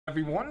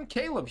Everyone,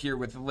 Caleb here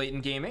with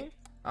Layton Gaming.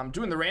 I'm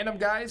doing the random,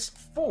 guys,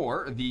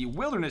 for the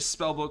Wilderness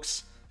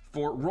Spellbooks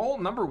for roll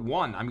number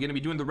 1. I'm going to be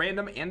doing the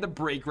random and the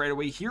break right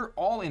away here,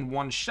 all in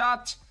one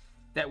shot.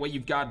 That way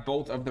you've got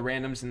both of the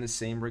randoms in the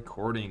same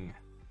recording.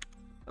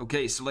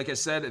 Okay, so like I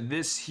said,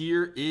 this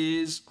here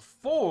is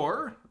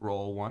for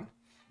roll 1.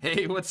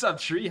 Hey, what's up,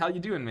 Tree? How you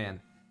doing,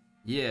 man?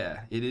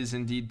 Yeah, it is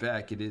indeed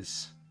back. It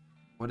is.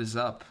 What is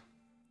up?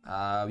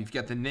 We've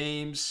got the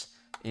names,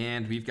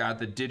 and we've got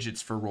the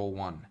digits for roll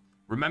 1.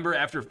 Remember,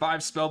 after 5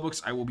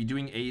 spellbooks, I will be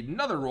doing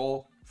another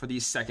roll for the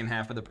second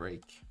half of the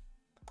break.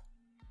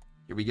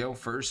 Here we go.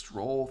 First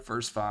roll,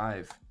 first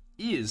 5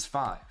 is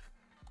 5.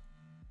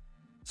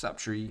 What's up,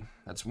 Tree?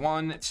 That's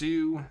 1,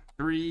 2,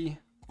 3,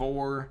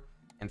 4,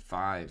 and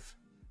 5.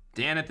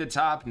 Dan at the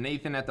top,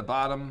 Nathan at the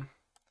bottom.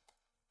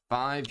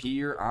 5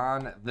 here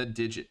on the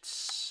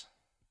digits.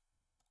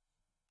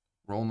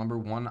 Roll number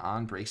 1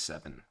 on break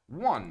 7.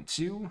 1,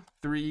 2,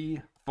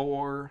 3,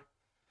 4.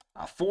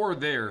 4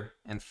 there,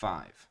 and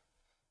 5.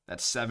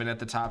 That's 7 at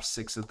the top,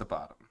 6 at the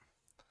bottom.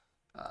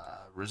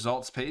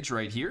 Results page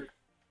right here.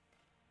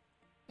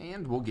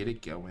 And we'll get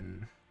it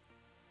going.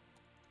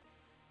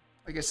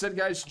 Like I said,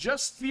 guys,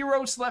 just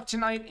Theros left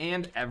tonight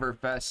and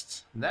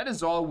Everfest. That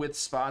is all with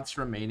spots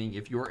remaining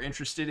if you're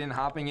interested in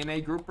hopping in a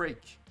group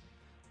break.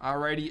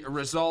 Alrighty,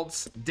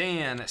 results.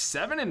 Dan,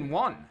 7 and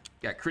 1.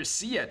 Got Chris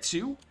C at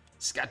 2.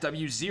 Scott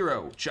W,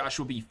 0.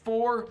 Joshua B,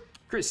 4.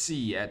 Chris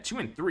C at 2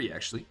 and 3,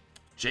 actually.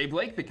 Jay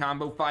Blake, the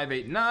combo, 5,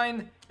 8,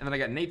 9. And then I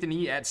got Nathan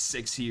E at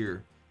 6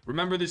 here.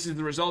 Remember, this is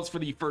the results for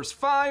the first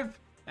 5.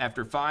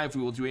 After 5,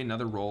 we will do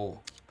another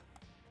roll.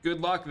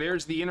 Good luck.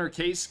 There's the inner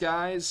case,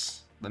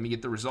 guys. Let me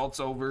get the results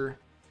over.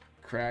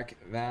 Crack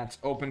that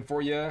open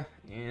for you.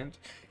 And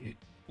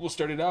we'll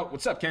start it out.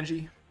 What's up,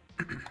 Kenji?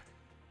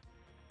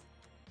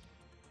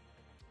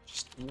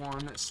 Just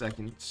 1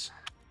 second.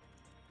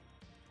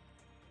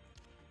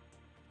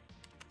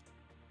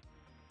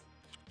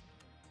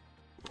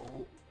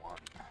 Roll 1.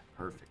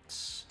 Perfect.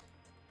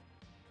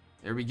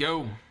 There we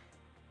go.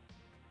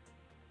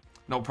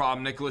 No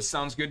problem, Nicholas.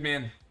 Sounds good,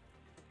 man.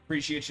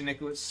 Appreciate you,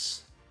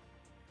 Nicholas.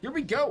 Here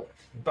we go.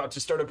 About to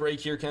start a break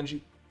here,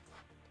 Kenji.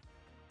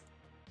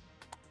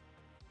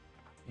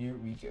 Here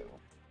we go.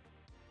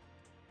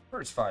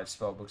 First 5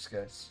 spellbooks,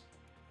 guys.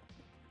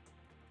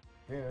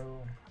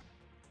 Go.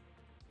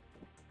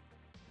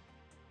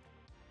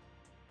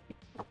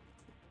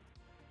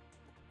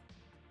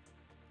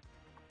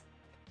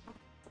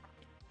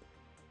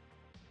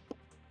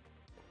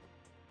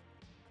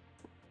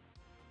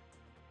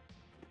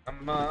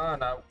 Come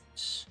on out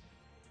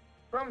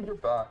from your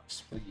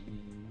box,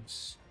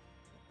 please.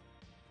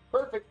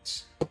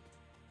 Perfect.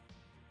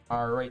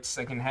 All right,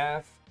 second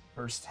half.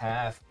 First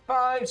half,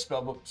 5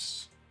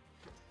 spellbooks.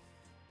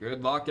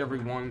 Good luck,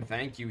 everyone.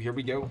 Thank you. Here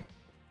we go.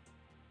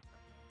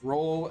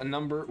 Roll a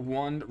number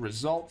 1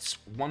 results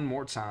one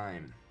more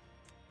time.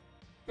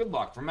 Good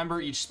luck.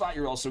 Remember, each spot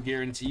you're also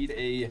guaranteed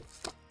a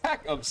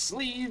pack of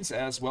sleeves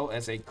as well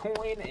as a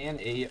coin and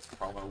a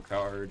promo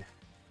card.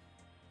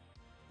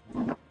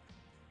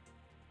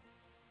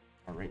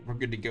 All right, we're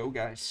good to go,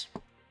 guys.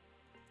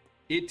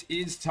 It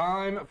is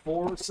time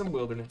for some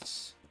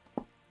Wilderness.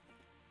 Got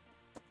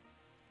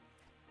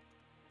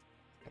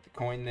the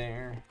coin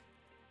there.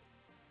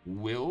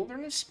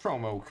 Wilderness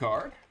promo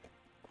card.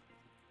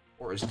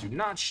 Or is do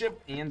not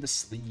ship, and the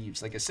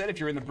sleeves. Like I said, if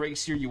you're in the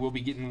breaks here, you will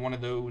be getting one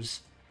of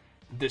those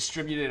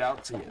distributed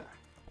out to you.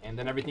 And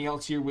then everything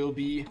else here will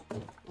be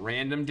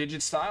random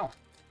digit style.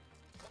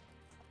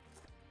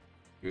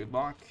 Good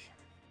luck.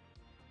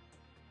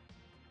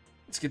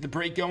 Let's get the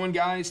break going,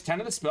 guys.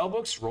 10 of the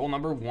spellbooks. Roll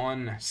number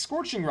 1.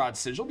 Scorching Rod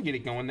Sigil to get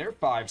it going there.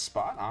 5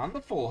 spot on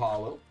the full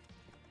hollow.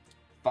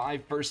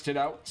 5 first hit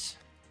out.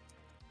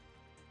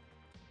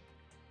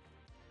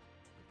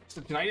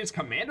 So tonight is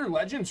Commander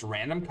Legends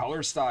random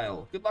color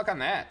style. Good luck on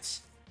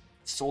that.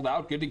 Sold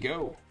out. Good to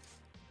go.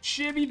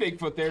 Chibi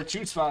Bigfoot there.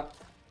 2 spot.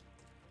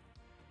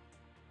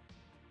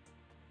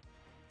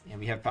 And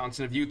we have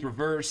Fountain of Youth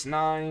reverse.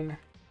 9.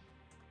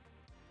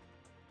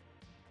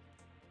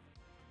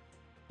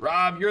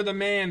 Rob, you're the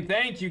man.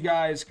 Thank you,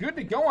 guys. Good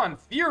to go on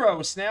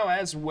Theros now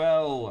as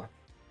well.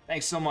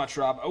 Thanks so much,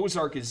 Rob.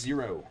 Ozark is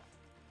 0.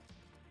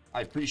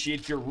 I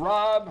appreciate you,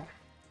 Rob.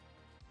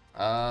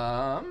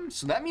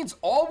 So that means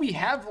all we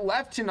have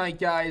left tonight,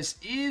 guys,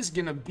 is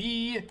going to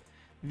be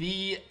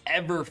the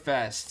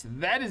Everfest.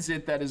 That is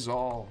it. That is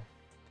all.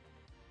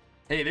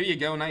 Hey, there you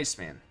go. Nice,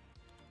 man.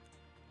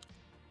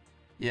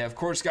 Yeah, of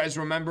course, guys,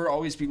 remember,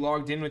 always be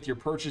logged in with your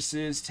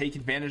purchases. Take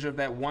advantage of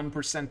that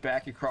 1%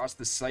 back across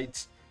the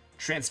site.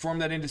 Transform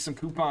that into some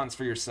coupons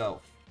for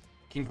yourself.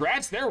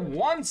 Congrats there.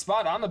 1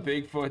 spot on the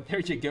Bigfoot. There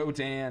you go,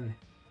 Dan.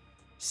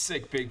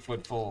 Sick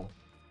Bigfoot full.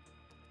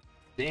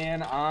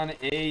 Dan on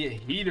a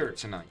heater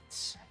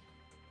tonight.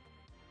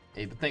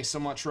 Hey, but thanks so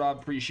much, Rob.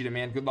 Appreciate it,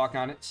 man. Good luck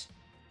on it.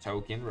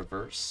 Token,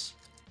 reverse.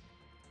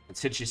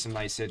 Let's hit you some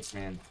nice hits,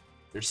 man.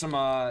 There's some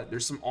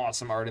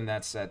awesome art in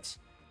that set.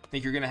 I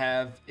think you're going to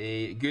have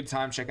a good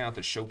time checking out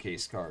the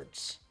showcase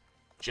cards.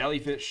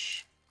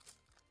 Jellyfish.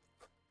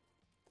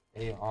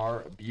 They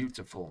are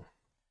beautiful.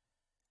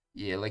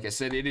 Yeah, like I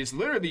said, it is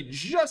literally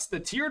just the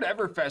tiered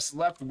Everfest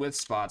left with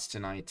spots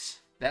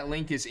tonight. That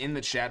link is in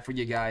the chat for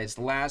you guys.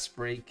 Last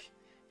break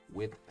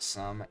with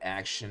some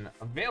action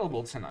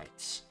available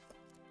tonight.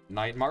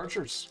 Night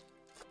Marchers.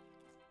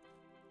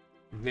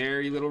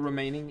 Very little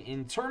remaining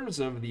in terms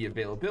of the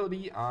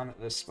availability on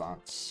the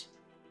spots.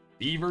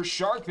 Beaver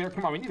Shark there.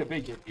 Come on, we need a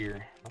big hit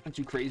here. Nothing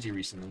too crazy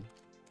recently.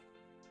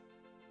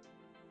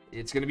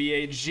 It's going to be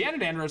a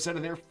Janet and Rosetta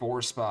there.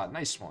 4 spot.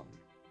 Nice one.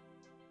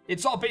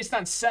 It's all based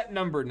on set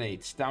number,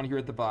 Nate, down here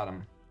at the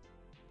bottom.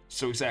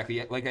 So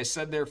exactly, like I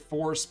said there,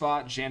 4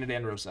 spot Janet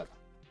and Rosetta.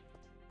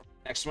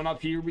 Next one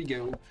up, here we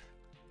go.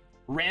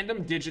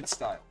 Random digit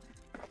style.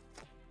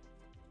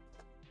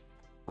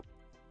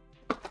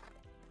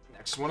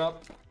 Next one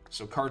up.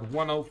 So card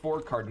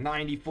 104, card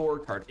 94,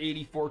 card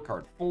 84,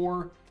 card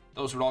 4.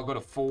 Those would all go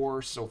to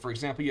 4. So for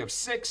example, you have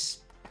 6.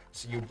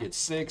 So you'd get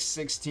 6,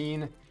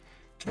 16,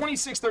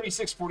 26,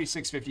 36,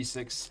 46,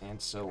 56,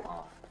 and so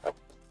on.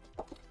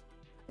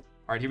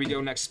 All right, here we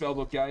go. Next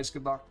spellbook, guys.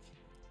 Good luck.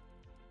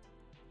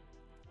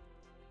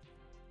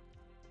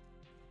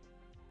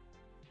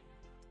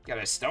 Got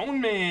a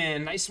Stone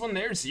Man. Nice one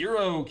there.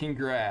 0.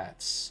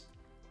 Congrats.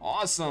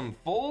 Awesome.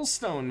 Full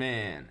Stone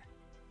Man.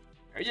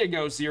 There you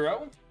go,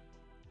 0.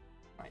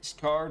 Nice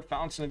card.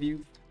 Fountain of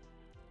Youth.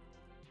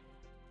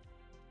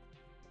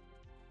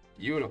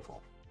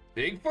 Beautiful.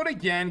 Bigfoot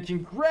again.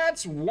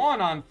 Congrats.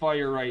 1 on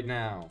fire right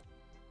now.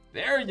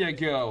 There you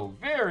go.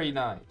 Very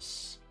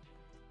nice.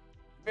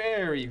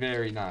 Very,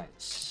 very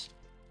nice.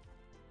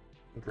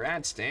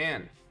 Congrats,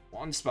 Dan.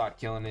 1 spot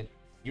killing it.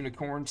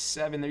 Unicorn,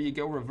 7. There you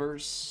go.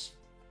 Reverse.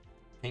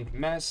 Pink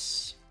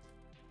Mess.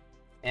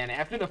 And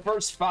after the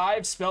first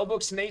 5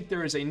 spellbooks, Nate,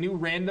 there is a new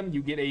random.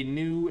 You get a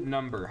new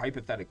number,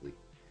 hypothetically.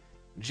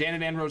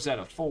 Janet and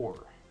Rosetta, 4.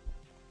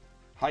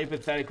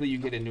 Hypothetically, you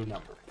get a new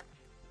number.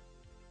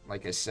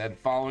 Like I said,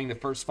 following the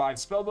first 5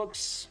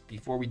 spellbooks,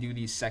 before we do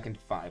these second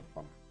 5 of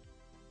them.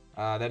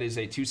 That is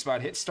a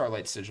 2-spot hit.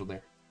 Starlight Sigil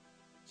there.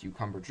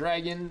 Cucumber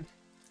Dragon.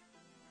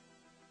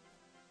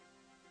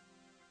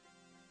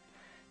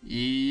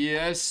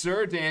 Yes,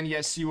 sir, Dan.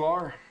 Yes, you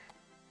are.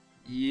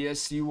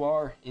 Yes, you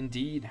are.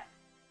 Indeed.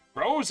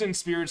 Frozen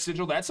Spirit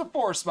Sigil. That's a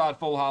 4-spot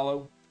full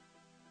hollow.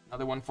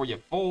 Another one for you.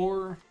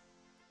 4.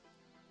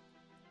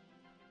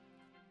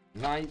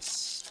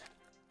 Nice.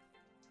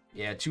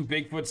 Yeah, 2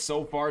 Bigfoots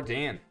so far,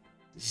 Dan.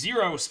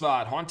 0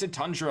 spot. Haunted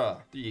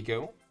Tundra. There you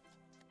go.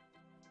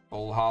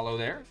 Full hollow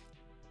there.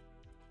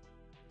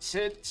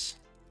 Sit.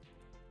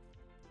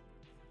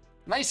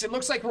 Nice. It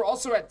looks like we're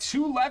also at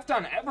 2 left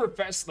on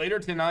Everfest later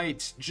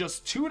tonight.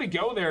 Just 2 to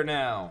go there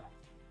now.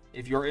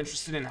 If you're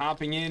interested in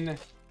hopping in,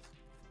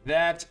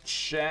 that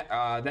chat,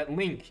 that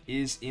link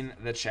is in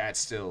the chat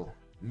still.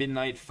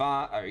 Midnight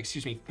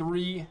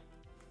 3.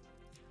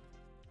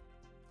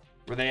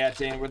 Where they at,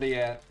 Dan? Where they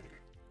at?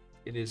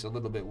 It is a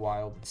little bit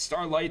wild.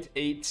 Starlight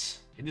 8.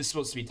 It is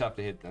supposed to be tough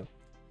to hit, though.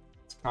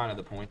 It's kind of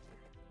the point.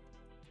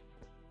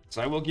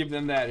 So I will give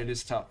them that. It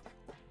is tough.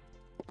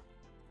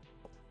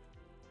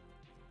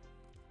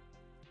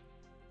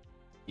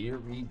 Here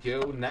we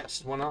go.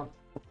 Next one up.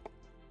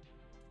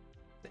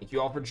 Thank you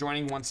all for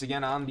joining once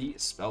again on the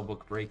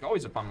spellbook break.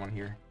 Always a fun one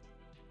here.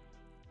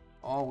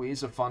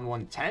 Always a fun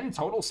one. 10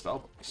 total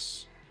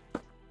spellbooks.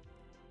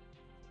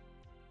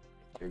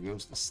 There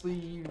goes the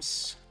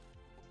sleeves.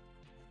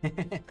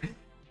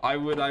 I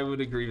would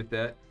agree with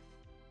that.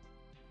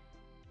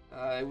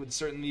 I would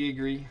certainly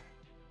agree.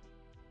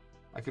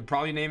 I could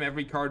probably name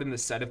every card in the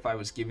set if I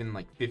was given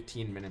like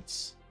 15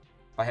 minutes.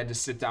 If I had to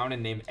sit down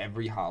and name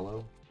every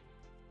hollow.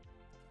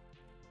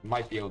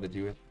 Might be able to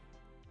do it.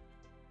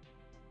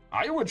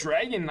 Iowa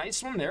Dragon,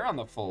 nice one there on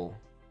the full.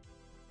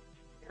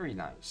 Very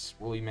nice.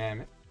 Woolly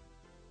Mammoth.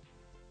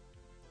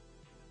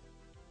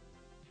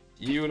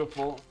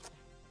 Beautiful.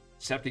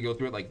 Just have to go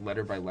through it like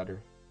letter by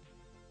letter.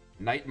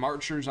 Night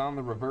Marchers on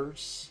the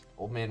reverse.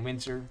 Old Man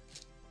Winter.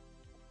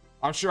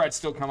 I'm sure I'd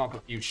still come up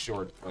a few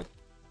short, but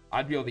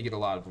I'd be able to get a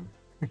lot of them.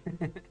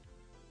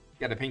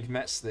 Got a Pink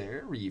Mess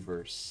there.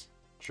 Reverse.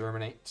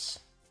 Germinates.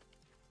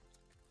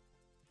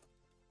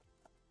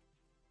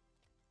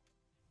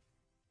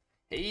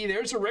 Hey,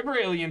 there's a River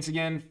Aliens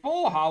again.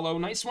 Full hollow.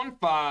 Nice one.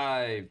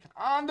 5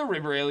 on the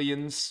River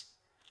Aliens.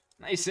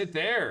 Nice hit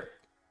there.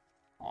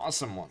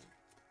 Awesome one.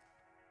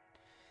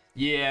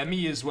 Yeah,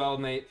 me as well,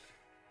 Nate.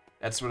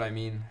 That's what I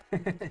mean.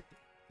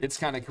 It's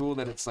kind of cool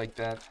that it's like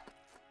that.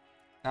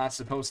 Not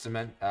supposed to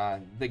mean...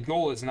 the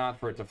goal is not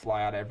for it to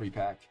fly out of every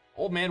pack.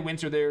 Old Man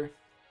Winter there.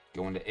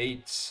 Going to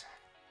 8.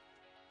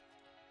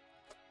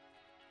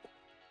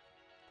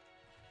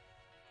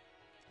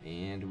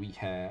 And we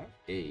have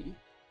a...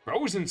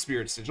 Frozen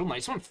Spirit Sigil,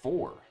 nice one.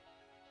 4.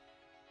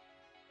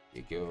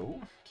 There you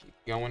go. Keep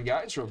going,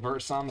 guys.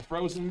 Reverse on the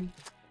Frozen.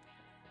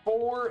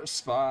 4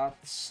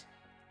 spots.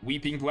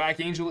 Weeping Black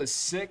Angel is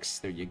 6.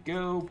 There you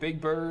go. Big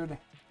Bird.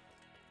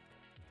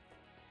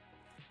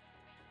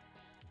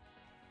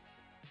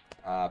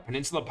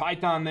 Peninsula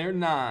Python there,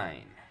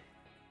 9.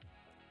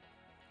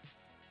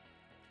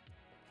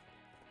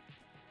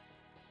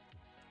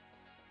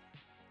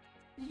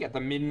 You got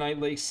the Midnight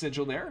Lake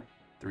Sigil there.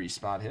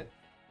 3-spot hit.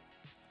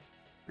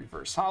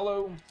 Reverse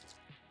Hollow.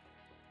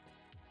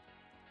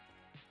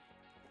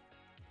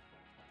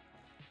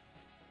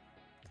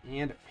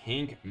 And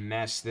Pink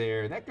Mess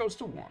there. That goes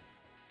to 1.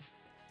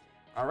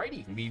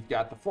 Alrighty, we've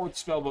got the 4th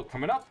spellbook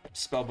coming up.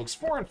 Spellbooks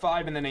 4 and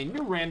 5, and then a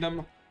new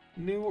random,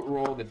 new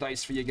roll the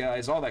dice for you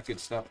guys, all that good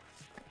stuff.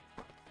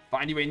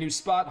 Find you a new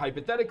spot,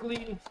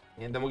 hypothetically,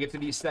 and then we'll get to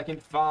the second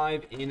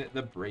 5 in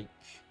the break.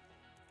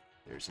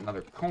 There's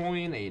another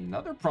coin,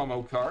 another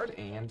promo card,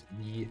 and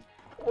the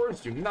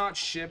cores do not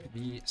ship,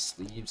 the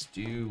sleeves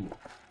do.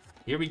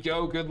 Here we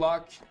go, good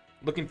luck.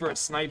 Looking for a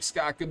snipe,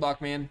 Scott, good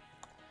luck, man.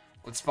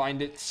 Let's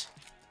find it.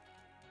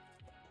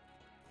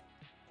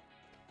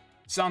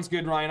 Sounds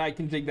good, Ryan. I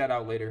can dig that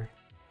out later.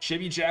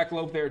 Chibi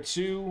Jackalope there,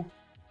 too.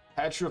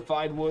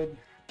 Petrified Wood.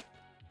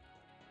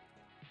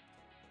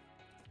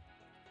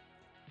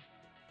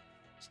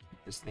 Let's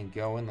keep this thing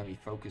going. Let me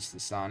focus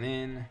this on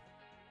in.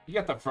 You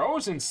got the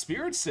Frozen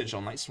Spirit Sigil.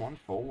 Nice one.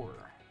 4.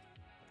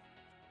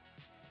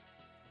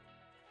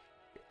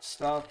 Good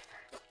stuff.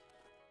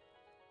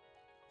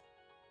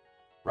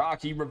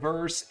 Rocky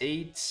Reverse.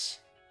 8.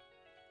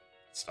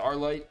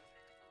 Starlight.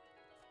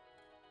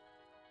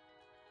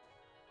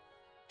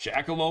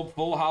 Jackalope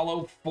Full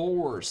Hollow,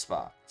 4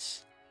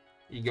 spots.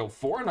 You go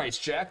 4, nice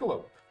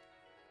Jackalope.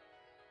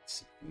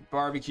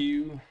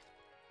 Barbecue.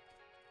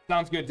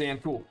 Sounds good, Dan,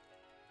 cool.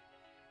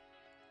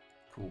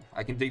 Cool,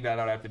 I can dig that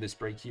out after this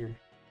break here.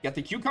 Got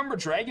the Cucumber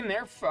Dragon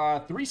there,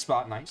 3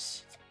 spot,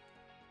 nice.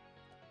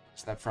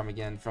 What's that from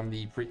again? From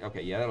the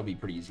okay, yeah, that'll be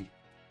pretty easy.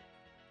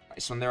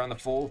 Nice one there on the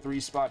full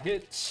 3-spot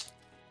hit.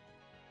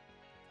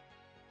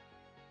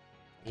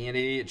 And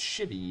a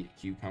Chibi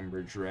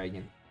Cucumber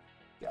Dragon.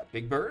 Got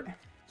Big Bird.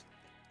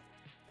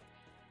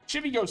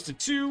 Chibi goes to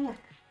 2.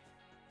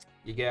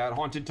 You got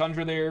Haunted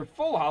Tundra there.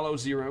 Full Hollow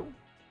 0.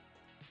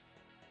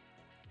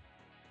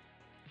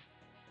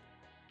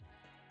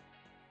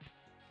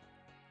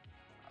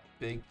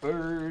 Big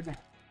Bird.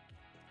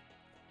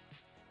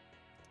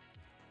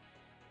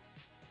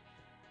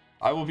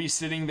 I will be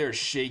sitting there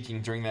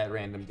shaking during that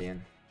random,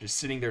 Dan. Just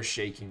sitting there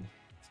shaking.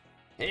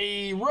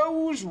 Hey,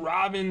 Rose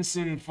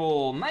Robinson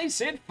full. Nice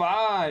hit,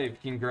 5.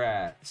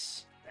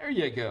 Congrats. There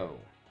you go.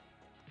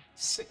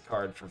 Sick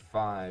card for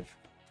 5.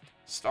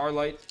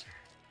 Starlight.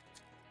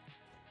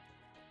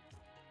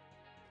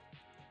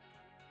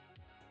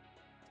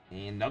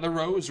 Another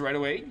Rose right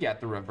away. Got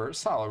the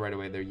Reverse Hollow right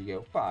away. There you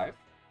go. 5.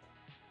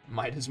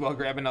 Might as well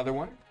grab another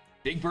one.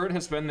 Big Bird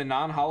has been the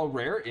non-hollow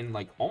rare in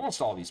like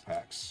almost all these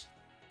packs.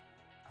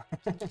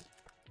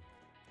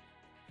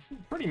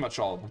 Pretty much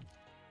all of them.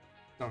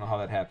 Don't know how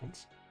that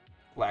happens.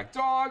 Black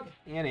Dog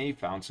and a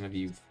Fountain of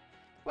Youth.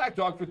 Black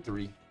Dog for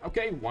 3.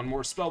 Okay, one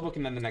more spellbook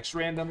and then the next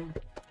random.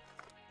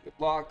 Good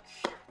luck.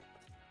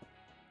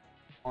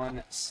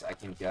 1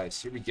 second,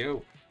 guys. Here we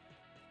go.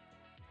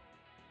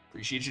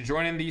 Appreciate you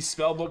joining the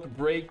spellbook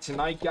break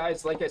tonight,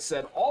 guys. Like I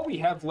said, all we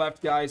have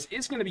left, guys,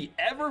 is going to be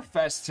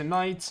Everfest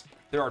tonight.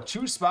 There are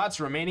 2 spots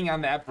remaining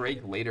on that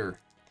break later.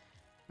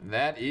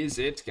 That is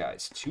it,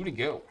 guys. 2 to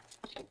go.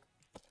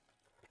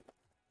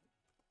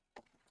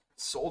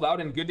 Sold out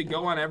and good to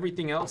go on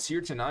everything else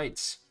here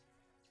tonight.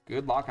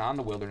 Good luck on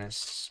the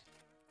Wilderness.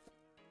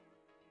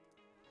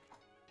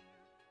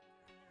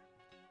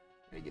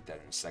 Gonna get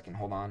that in a second.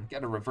 Hold on.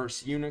 Got a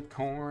Reverse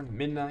Unicorn.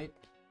 Midnight.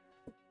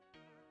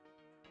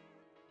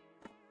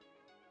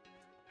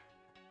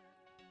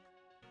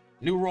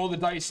 New roll the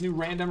dice. New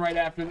random right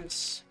after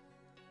this.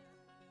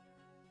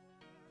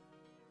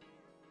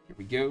 Here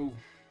we go.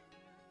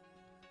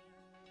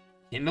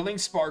 Kindling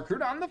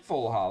Sparkard on the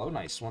full hollow.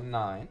 Nice one.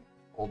 9.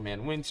 Old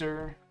Man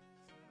Winter.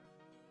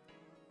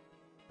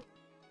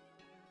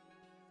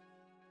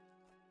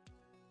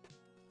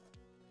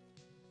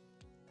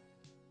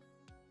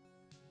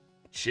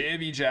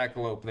 Chevy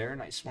Jackalope there.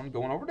 Nice one.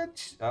 Going over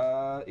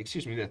to,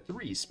 excuse me, the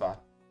 3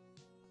 spot.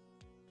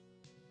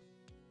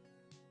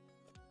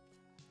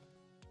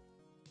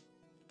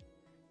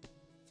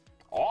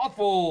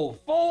 Awful.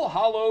 Full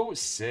Hollow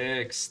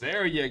 6.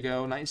 There you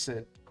go. Nice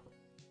hit.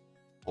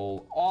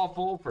 Full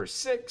Awful for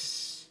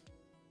 6.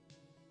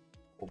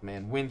 Old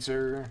Man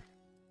Winter.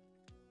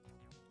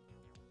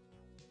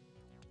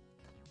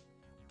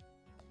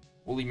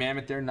 Woolly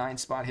Mammoth there.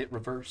 9-spot hit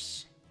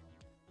reverse.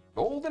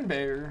 Golden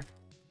Bear.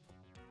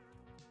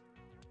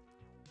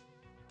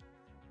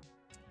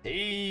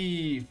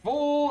 Hey,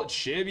 full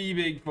Chibi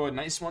Bigfoot.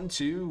 Nice one,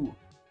 too.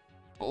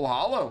 Full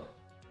Hollow.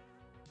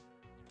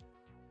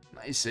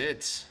 Nice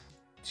hit.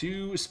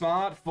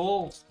 2-spot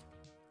full.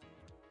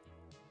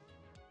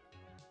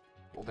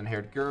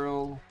 Golden-haired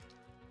girl.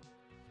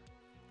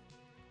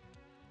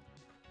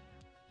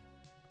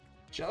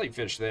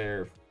 Jellyfish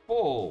there.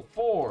 Full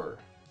 4.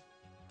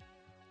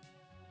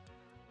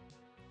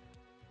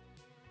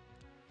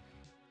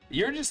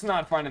 You're just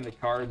not finding the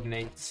card,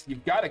 Nate.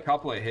 You've got a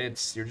couple of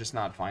hits. You're just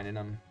not finding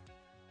them.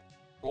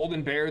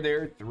 Golden Bear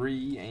there.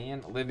 3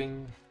 and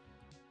Living.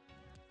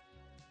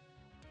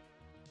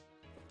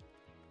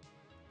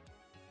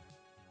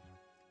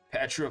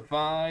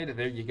 Petrified.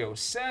 There you go.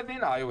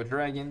 7. Iowa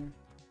Dragon.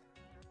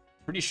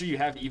 Pretty sure you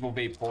have Evil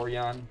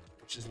Vaporeon,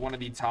 which is one of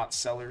the top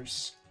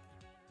sellers.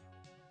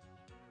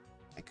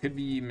 I could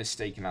be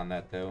mistaken on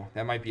that, though.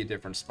 That might be a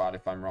different spot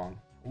if I'm wrong.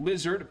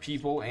 Lizard,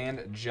 People,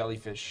 and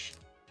Jellyfish.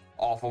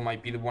 Awful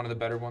might be one of the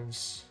better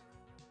ones.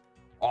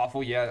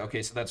 Awful, yeah.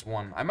 Okay, so that's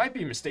one. I might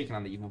be mistaken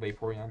on the Evil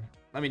Vaporeon.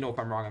 Let me know if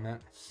I'm wrong on that.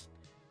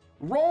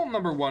 Roll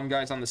number 1,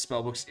 guys, on the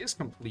spellbooks is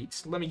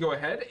complete. Let me go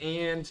ahead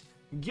and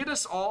get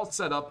us all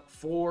set up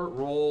for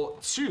roll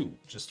 2.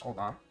 Just hold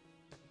on.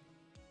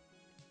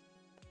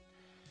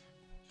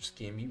 Just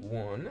give me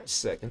 1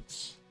 second.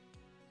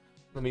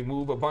 Let me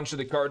move a bunch of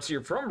the cards here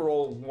from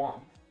roll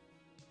 1.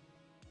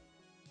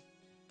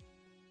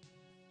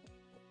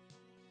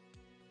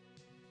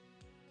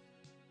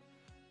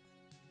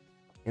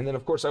 And then,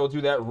 of course, I will do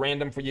that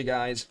random for you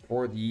guys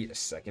for the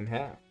second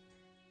half.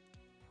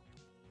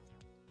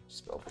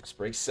 Spellbooks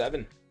break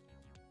 7.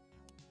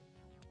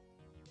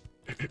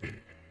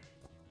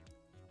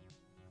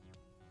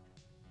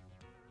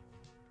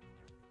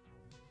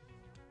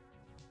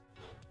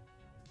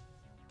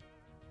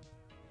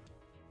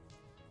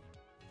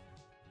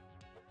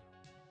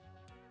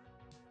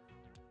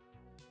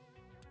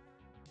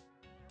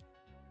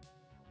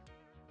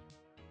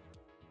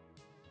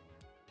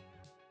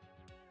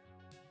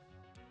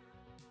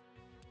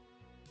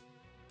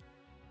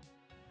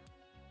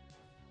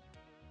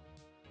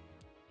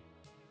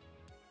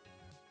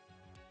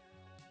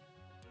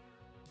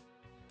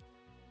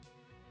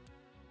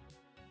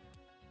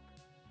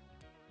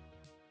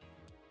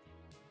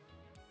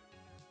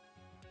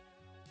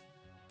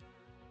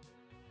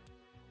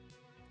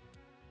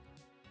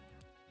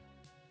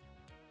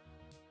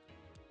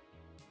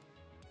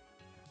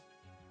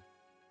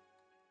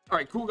 All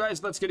right, cool,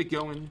 guys. Let's get it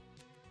going.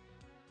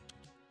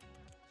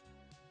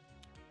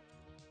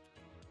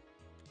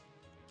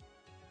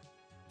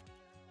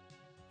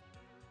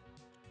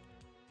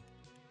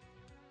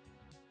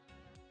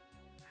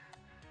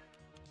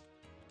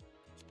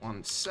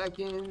 One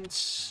second.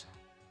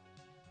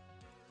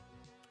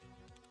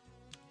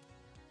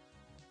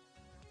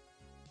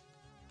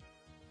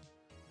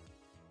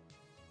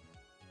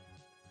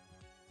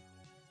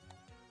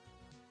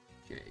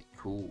 Okay,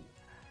 cool.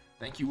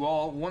 Thank you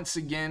all once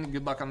again.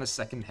 Good luck on the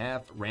second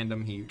half.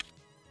 Random here.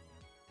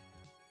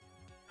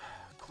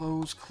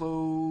 Close,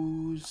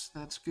 close.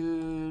 That's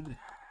good.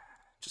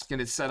 Just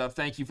get it set up.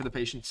 Thank you for the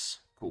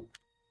patience. Cool.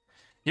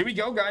 Here we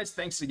go, guys.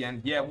 Thanks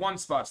again. Yeah, 1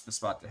 spot's the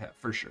spot to have,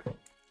 for sure.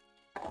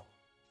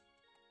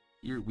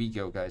 Here we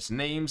go, guys.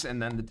 Names and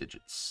then the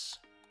digits.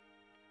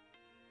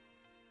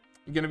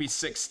 You're going to be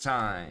 6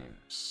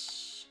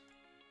 times.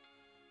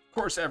 Of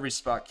course, every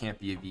spot can't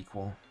be of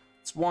equal.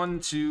 It's 1,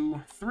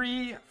 2,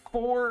 3,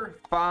 4,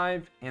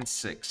 5, and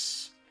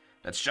 6.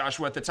 That's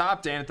Joshua at the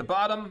top, Dan at the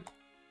bottom.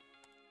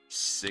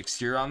 6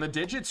 here on the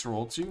digits.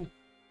 Roll 2.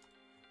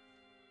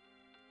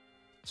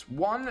 It's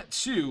 1,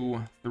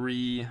 2,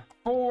 3,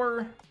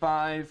 4,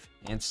 5,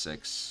 and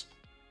 6.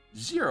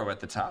 0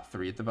 at the top,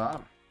 3 at the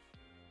bottom.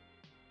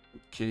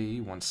 Okay,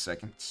 1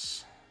 second.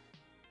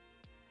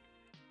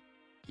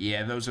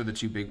 Yeah, those are the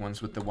 2 big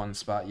ones with the 1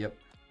 spot. Yep.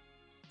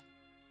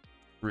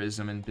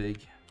 Prism and Big.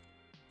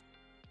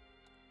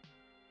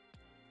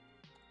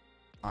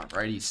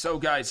 Alrighty, so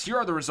guys, here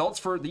are the results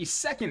for the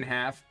second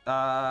half.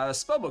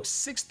 Spellbooks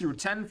 6 through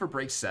 10 for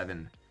break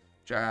 7.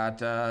 Got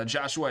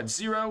Joshua at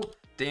 0,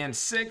 Dan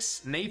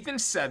 6, Nathan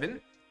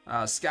 7,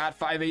 Scott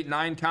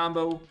 589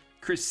 combo,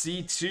 Chris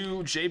C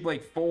 2, Jay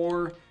Blake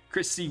 4,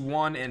 Chris C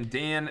 1, and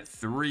Dan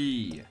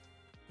 3.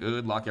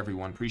 Good luck,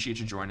 everyone. Appreciate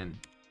you joining.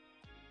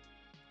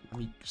 Let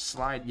me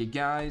slide you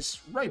guys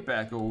right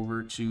back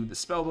over to the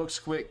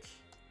spellbooks quick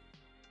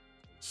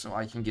so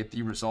I can get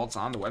the results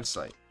on the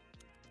website.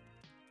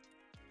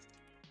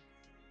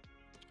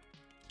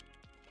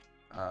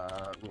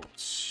 Roll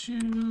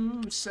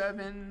 2,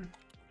 7.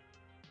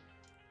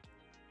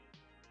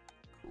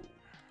 Cool.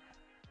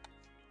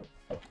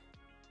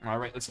 All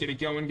right, let's get it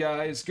going,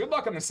 guys. Good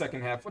luck on the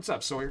second half. What's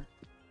up, Sawyer?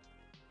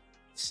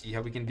 Let's see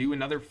how we can do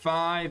another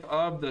 5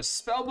 of the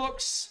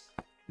spellbooks.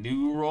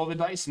 New roll the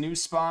dice, new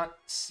spot.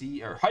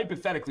 See, or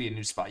hypothetically a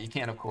new spot. You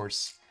can, of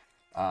course,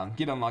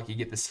 get unlucky,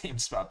 get the same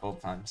spot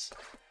both times.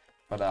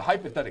 But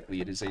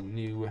hypothetically, it is a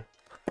new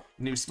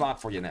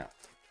spot for you now.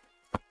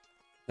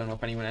 Don't know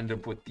if anyone ended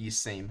up with these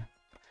same.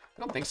 I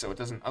don't think so. It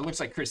doesn't. It looks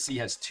like Chris C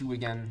has 2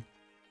 again.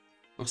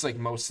 Looks like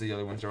most of the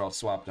other ones are all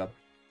swapped up.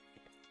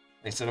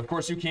 They said, of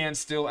course, you can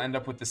still end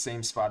up with the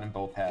same spot in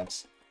both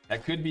halves.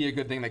 That could be a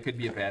good thing. That could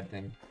be a bad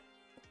thing.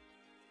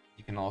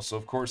 You can also,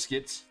 of course,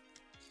 get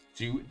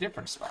 2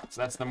 different spots.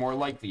 That's the more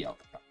likely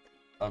outcome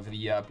of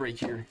the break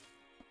here.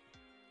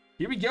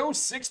 Here we go.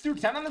 6 through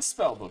 10 on the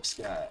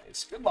spellbooks,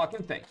 guys. Good luck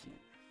and thank you.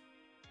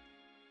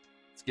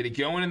 Let's get it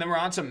going, and then we're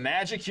on to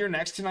Magic here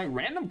next tonight.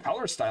 Random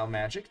color style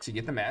Magic to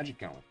get the Magic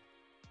going.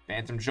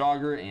 Phantom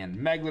Jogger and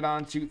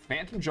Megalodon Tooth.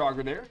 Phantom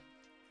Jogger there.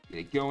 Get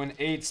it going.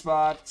 8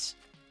 spots.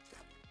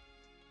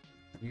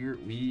 Here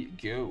we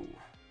go.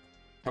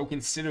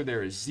 Token Sitter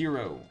there is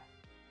 0.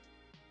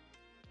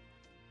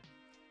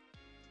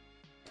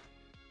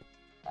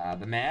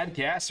 The Mad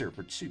Gasser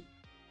for 2.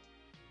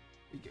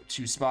 We go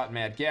 2-spot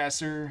Mad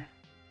Gasser.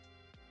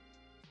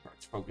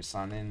 Let's focus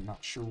on in.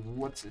 Not sure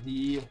what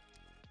the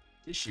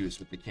issue is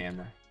with the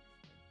camera.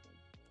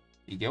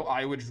 You go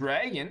Iowa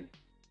Dragon.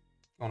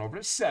 Going over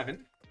to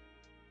 7.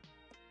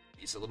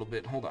 He's a little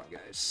bit. Hold on,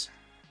 guys.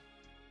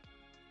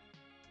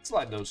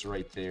 Slide those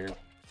right there.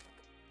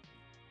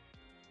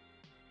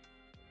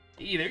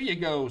 Hey, there you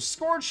go.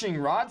 Scorching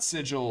Rod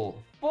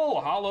Sigil.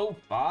 Full Hollow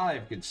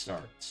 5. Good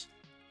start.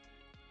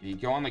 You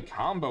go on the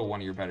combo,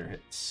 one of your better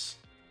hits.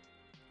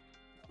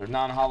 Another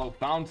non-hollow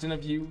Fountain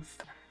of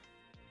Youth.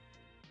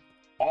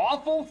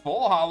 Awful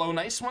Full Hollow.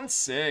 Nice one,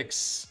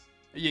 6.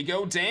 There you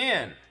go,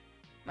 Dan.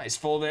 Nice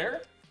full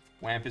there.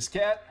 Wampus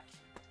Cat.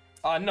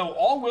 No,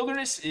 all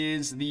Wilderness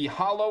is the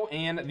hollow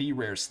and the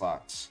rare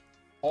slots.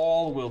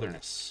 All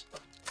Wilderness.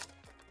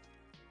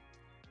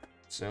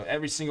 So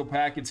every single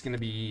pack, it's going to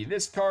be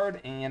this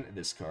card and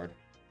this card.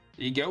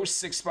 There you go,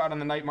 6-spot on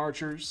the Night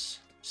Marchers.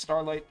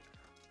 Starlight.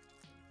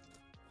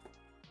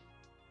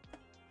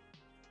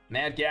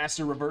 Mad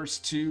Gasser reverse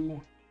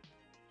 2.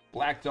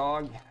 Black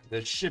Dog.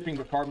 The shipping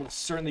department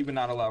certainly would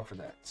not allow for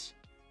that.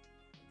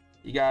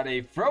 You got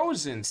a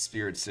Frozen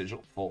Spirit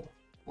Sigil full.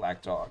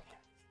 Black Dog.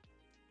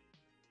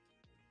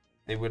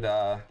 They would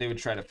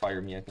try to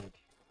fire me, I think.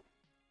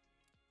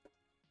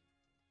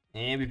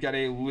 And we've got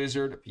a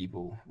Lizard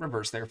People.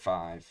 Reverse there,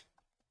 5.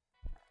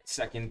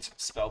 Second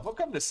spellbook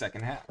of the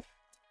second half.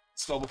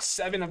 Spellbook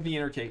 7 of the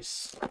inner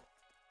case.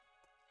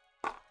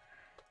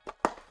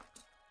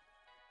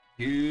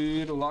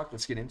 Good luck.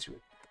 Let's get into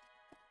it.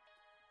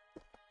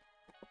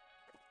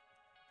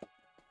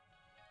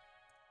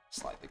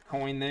 Slide the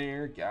coin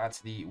there.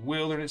 Got the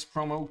Wilderness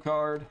promo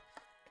card.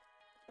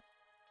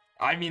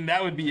 I mean,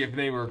 that would be if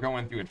they were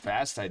going through it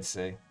fast, I'd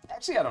say.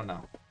 Actually, I don't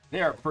know.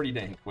 They are pretty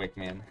dang quick,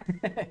 man.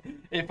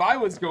 If I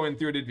was going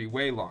through it, it'd be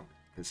way long.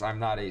 Because I'm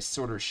not a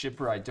sorter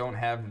shipper. I don't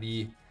have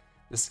the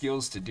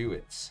skills to do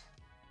it.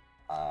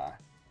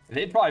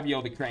 They'd probably be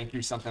able to crank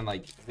through something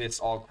like this,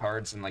 all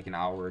cards, in like an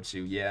hour or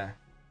two. Yeah.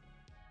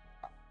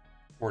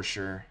 For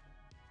sure.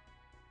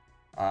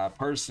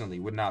 Personally,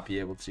 would not be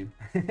able to.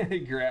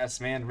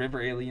 Grassman,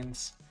 River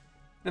Aliens.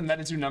 The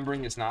Metazoo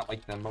numbering is not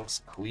like the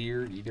most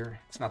clear either.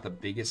 It's not the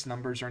biggest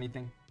numbers or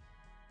anything.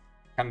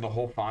 Kind of the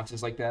whole font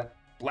is like that.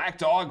 Black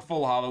Dog,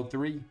 Full Hollow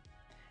 3. And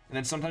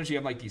then sometimes you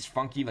have like these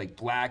funky like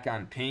black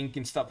on pink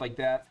and stuff like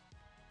that.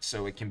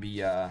 So it can be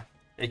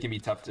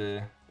tough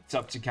to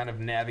kind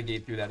of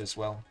navigate through that as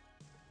well.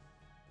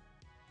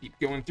 Keep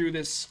going through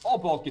this. All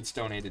bulk gets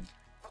donated.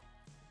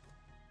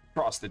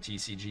 Across the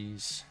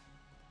TCGs.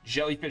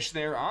 Jellyfish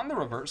there on the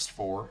reverse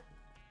 4.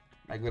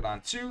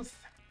 Megalodon Tooth.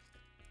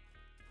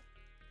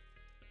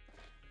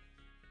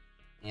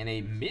 And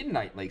a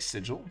Midnight Lake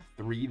Sigil,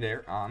 3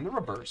 there on the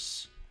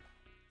reverse.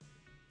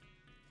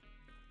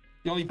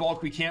 The only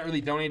bulk we can't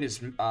really donate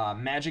is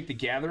Magic the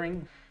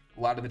Gathering.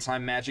 A lot of the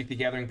time, Magic the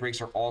Gathering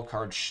breaks are all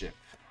card ship.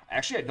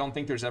 Actually, I don't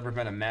think there's ever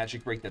been a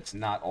Magic break that's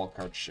not all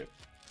card ship.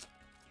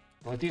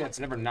 The only thing that's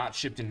never not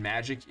shipped in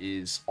Magic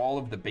is all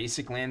of the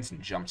basic lands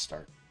and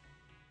Jumpstart.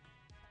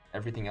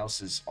 Everything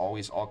else is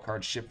always all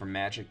card ship for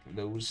Magic.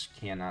 Those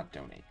cannot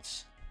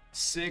donate.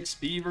 6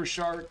 Beaver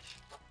Shark.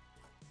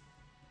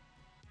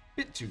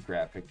 Bit too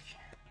graphic.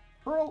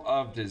 Pearl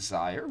of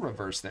Desire,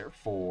 reverse there,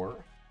 4.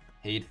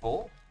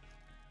 Hateful.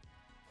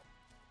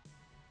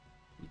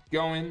 Keep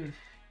going.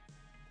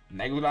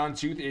 Megalodon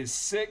Tooth is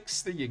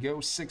 6. There you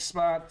go, 6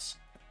 spots.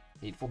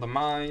 Hateful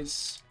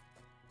Demise.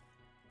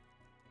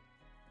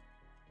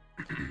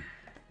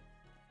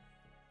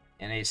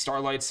 And a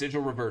Starlight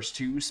Sigil, reverse,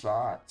 2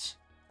 spots.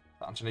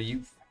 Fountain of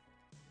Youth.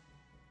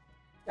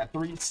 Got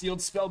 3 sealed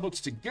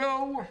spellbooks to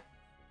go.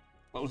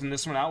 Closing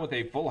this one out with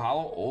a Full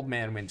Hollow Old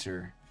Man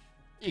Winter.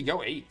 There you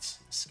go, 8.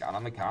 Scott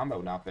on the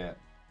combo, not bad.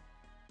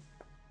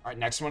 All right,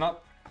 next one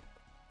up.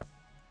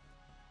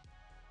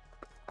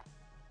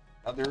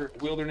 Another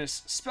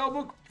Wilderness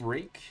Spellbook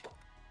break.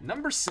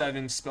 Number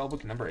 7,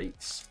 Spellbook number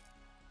 8.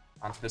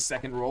 On to the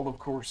second roll, of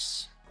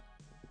course.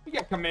 We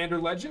got Commander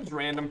Legends,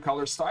 random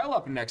color style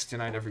up next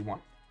tonight, everyone.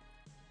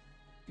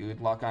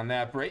 Good luck on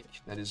that break.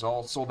 That is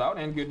all sold out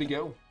and good to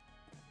go.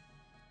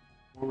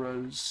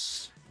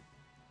 Auras.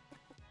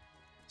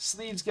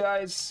 Sleeves,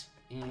 guys.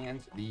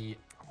 And the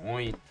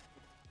coin.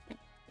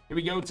 Here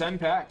we go, 10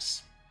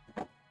 packs.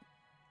 Let's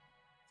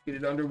get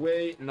it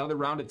underway. Another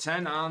round of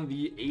 10 on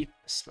the 8th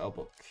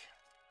spellbook.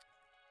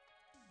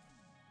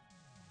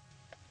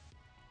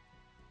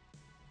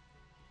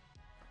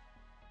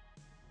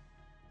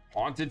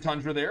 Haunted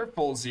Tundra there,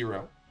 full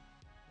 0.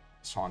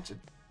 It's haunted.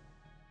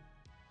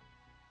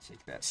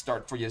 Take that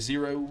start for you,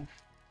 0.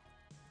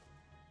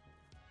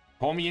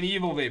 Pull me an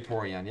Evil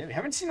Vaporeon. Yeah,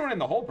 haven't seen one in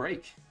the whole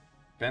break.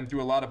 Been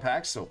through a lot of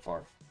packs so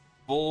far.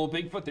 Full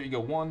Bigfoot, there you go,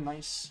 1,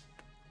 nice.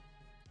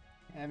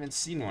 I haven't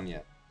seen one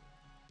yet.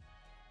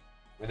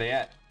 Where they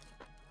at?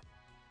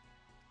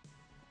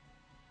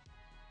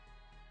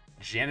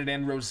 Janet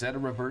and Rosetta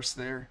reverse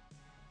there.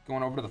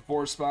 Going over to the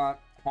 4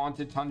 spot.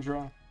 Haunted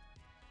Tundra.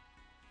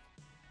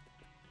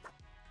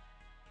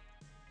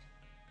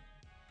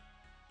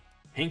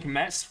 Pink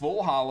Mess,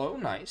 Full Hollow,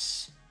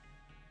 nice.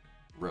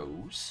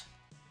 Rose.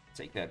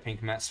 Take that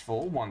pink mess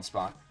full. 1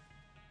 spot.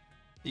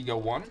 You go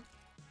 1.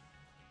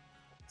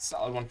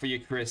 Solid one for you,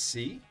 Chris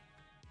C.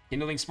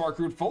 Kindling Spark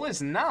Root full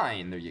is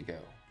 9. There you go.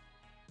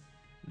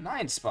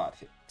 9 spot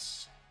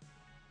hits.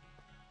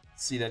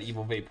 See that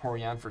Evil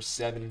Vaporeon for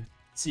 7.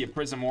 See a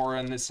Prism Aura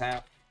in this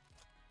half.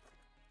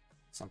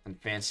 Something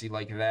fancy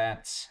like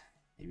that.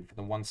 Maybe for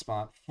the 1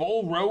 spot.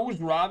 Full Rose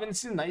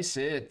Robinson. Nice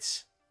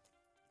hit.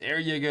 There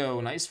you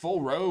go. Nice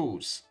full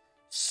Rose.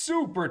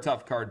 Super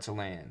tough card to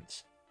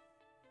land.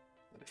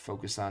 Let it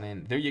focus on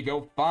in. There you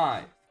go.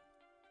 5.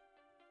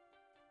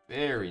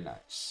 Very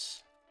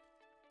nice.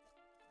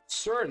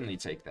 Certainly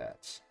take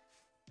that.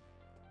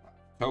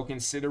 Token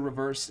Sitter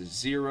reverse is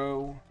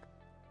 0.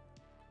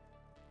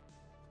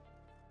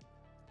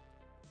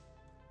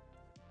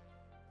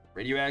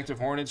 Radioactive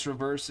Hornets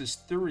reverse is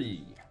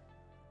 3.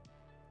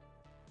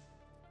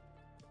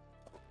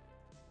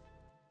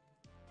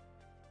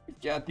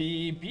 We've got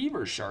the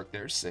Beaver Shark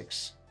there,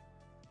 6.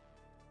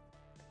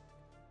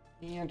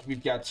 And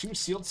we've got 2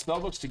 sealed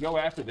spellbooks to go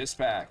after this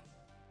pack.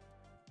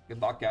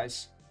 Good luck,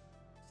 guys.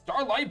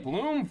 Starlight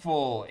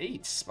Bloomful,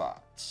 8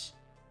 spots.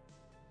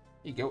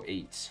 Here you go,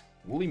 8.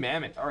 Woolly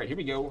Mammoth. All right, here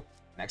we go.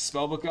 Next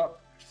spellbook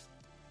up.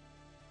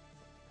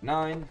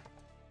 9.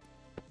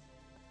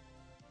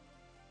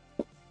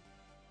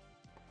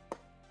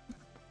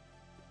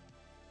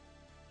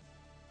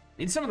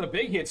 Need some of the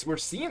big hits. We're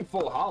seeing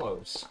full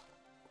hollows.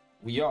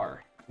 We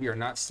are. We are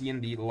not seeing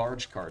the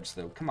large cards,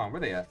 though. Come on,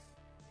 where they at?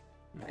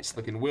 Nice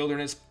looking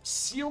Wilderness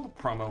sealed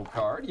promo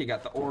card. You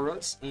got the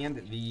auras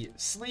and the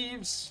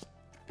sleeves.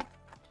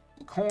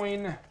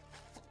 Coin.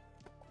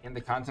 And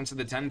the contents of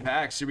the 10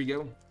 packs. Here we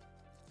go.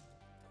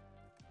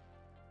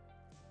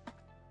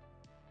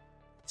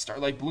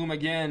 Starlight Bloom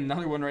again.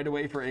 Another one right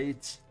away for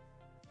 8.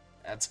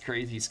 That's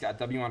crazy. Scott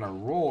W on a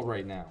roll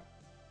right now.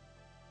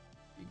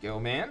 Here you go,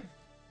 man.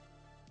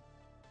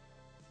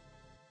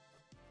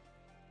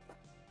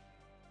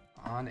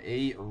 On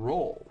a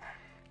roll.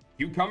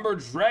 Cucumber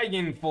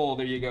Dragon full.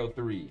 There you go,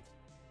 3.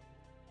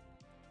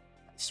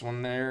 Nice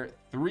one there.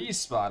 3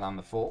 spot on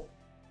the full.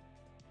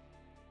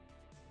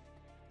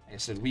 Like I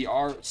said, we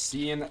are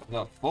seeing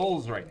the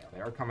fulls right now.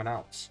 They are coming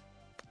out.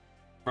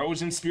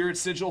 Frozen Spirit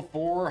Sigil,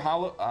 4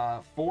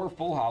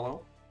 full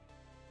hollow.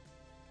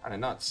 Kind of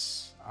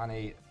nuts. On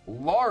a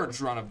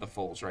large run of the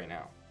fulls right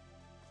now.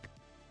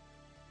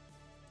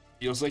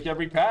 Feels like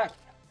every pack.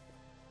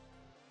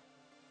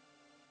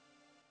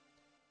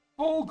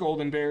 Full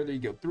Golden Bear. There you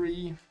go,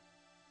 3.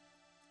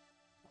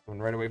 Going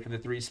right away for the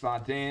 3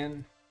 spot,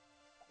 Dan.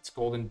 It's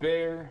Golden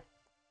Bear.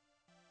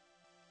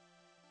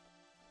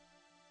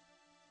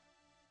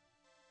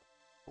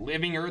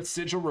 Living Earth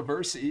Sigil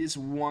reverse is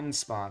 1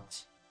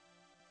 spot.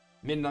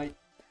 Midnight.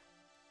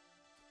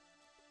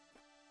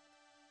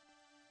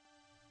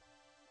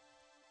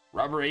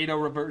 Rubber Ado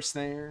reverse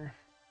there.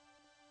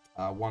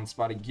 1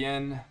 spot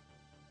again.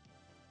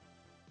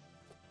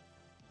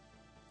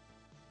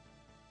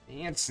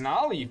 And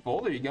Snolly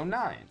full. There you go,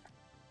 9.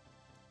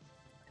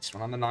 This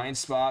one on the 9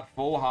 spot.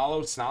 Full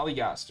hollow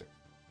Snollygaster.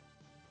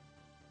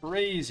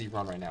 Crazy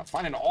run right now.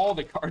 Finding all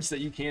the cards that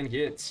you can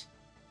get.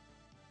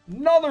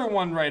 Another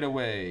one right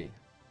away.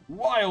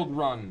 Wild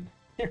run.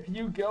 Here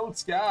you go,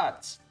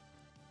 Scott.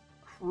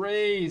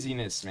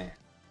 Craziness, man.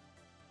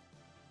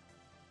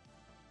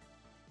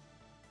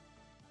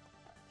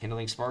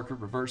 Kindling Sparker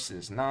reverse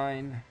is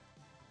 9.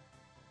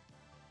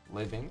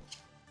 Living.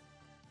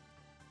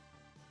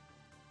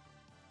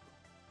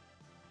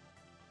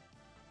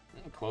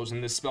 And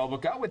closing this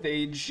spellbook out with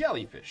a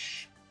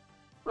Jellyfish.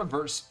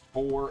 Reverse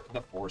for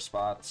the 4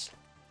 spots.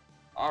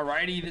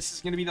 Alrighty, this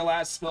is going to be the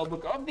last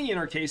spellbook of the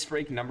inner case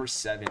break, number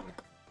 7.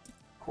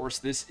 Of course,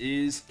 this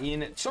is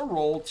in to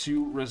roll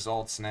 2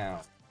 results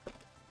now.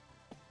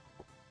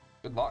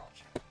 Good luck.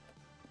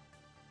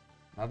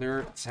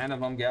 Another 10 of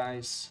them,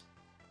 guys.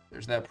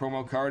 There's that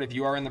promo card. If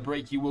you are in the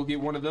break, you will get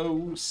one of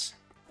those.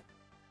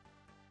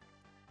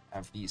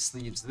 Have the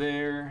sleeves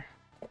there.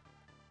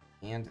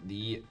 And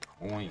the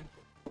coin.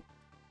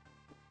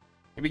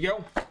 Here we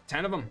go.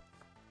 10 of them.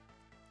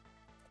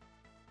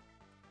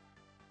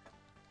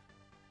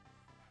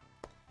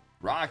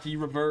 Rocky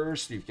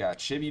reverse. We've got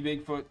Chibi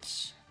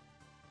Bigfoot.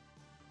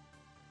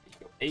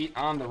 8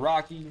 on the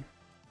Rocky.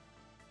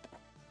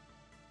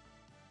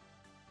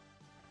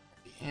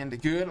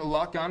 And good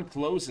luck on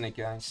closing it,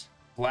 guys.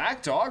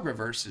 Black Dog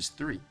reverse is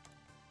 3.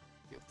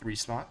 3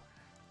 spot.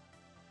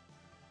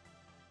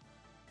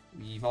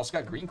 We've also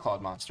got Green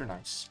Clawed Monster.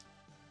 Nice.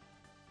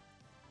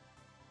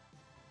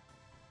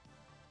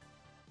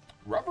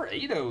 Rubber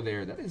Ado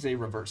there. That is a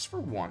reverse for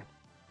 1.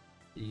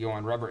 You go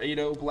on Rubber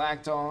Ado,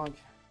 Black Dog.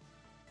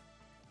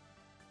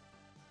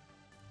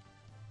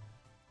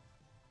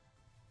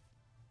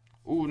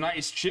 Ooh,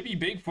 nice. Chibi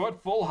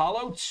Bigfoot, full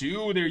hollow,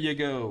 2. There you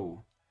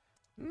go.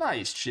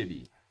 Nice,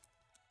 Chibi.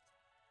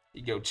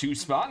 You go 2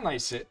 spot.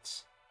 Nice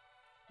hit.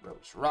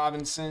 Rose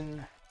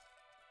Robinson.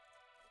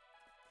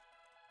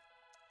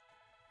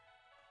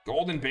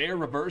 Golden Bear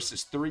reverse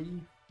is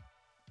 3.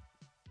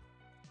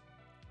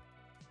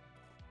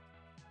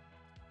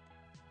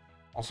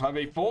 Also have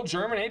a full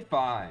Germinate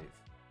 5.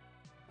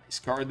 Nice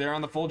card there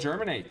on the full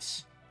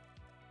Germinates.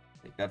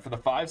 Take that for the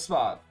 5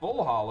 spot.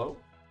 Full holo.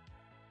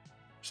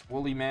 Just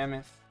Woolly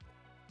Mammoth.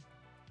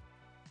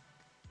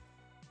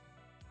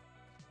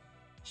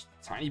 Just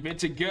a tiny bit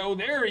to go.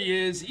 There he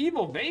is.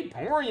 Evil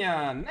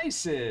Vaporeon.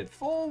 Nice hit.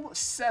 Full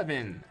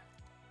 7.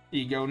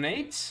 Here you go,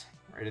 Nate.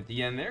 Right at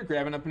the end there.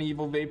 Grabbing up an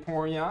Evil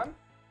Vaporeon.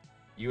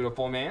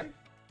 Beautiful, man.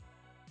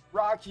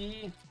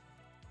 Rocky.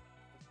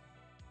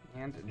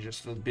 And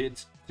just a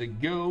bit to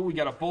go. We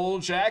got a full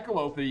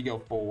Jackalope. There you go,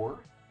 4.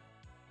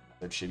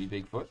 Another Chibi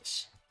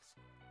Bigfoots.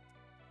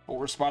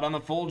 4 spot on the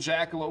full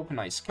Jackalope.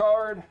 Nice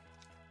card.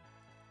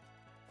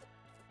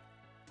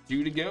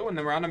 2 to go in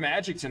the round of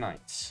Magic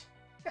tonight.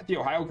 Got the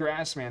Ohio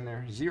Grassman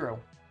there.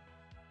 0.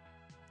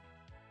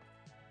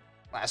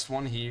 Last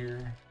one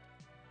here.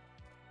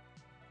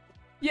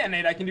 Yeah,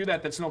 Nate, I can do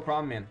that. That's no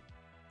problem, man.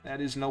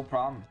 That is no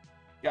problem.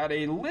 Got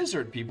a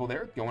Lizard people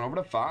there. Going over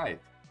to 5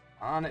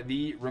 on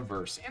the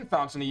reverse. And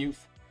Fountain of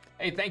Youth.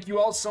 Hey, thank you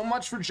all so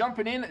much for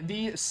jumping in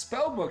the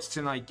spell books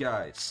tonight,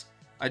 guys.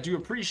 I do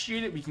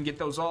appreciate it. We can get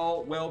those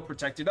all well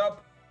protected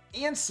up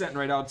and sent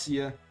right out to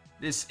you.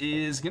 This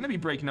is going to be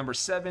break number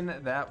 7.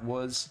 That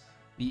was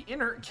the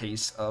inner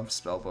case of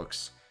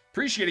spellbooks.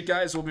 Appreciate it,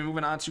 guys. We'll be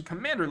moving on to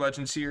Commander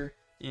Legends here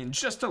in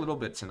just a little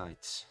bit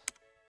tonight.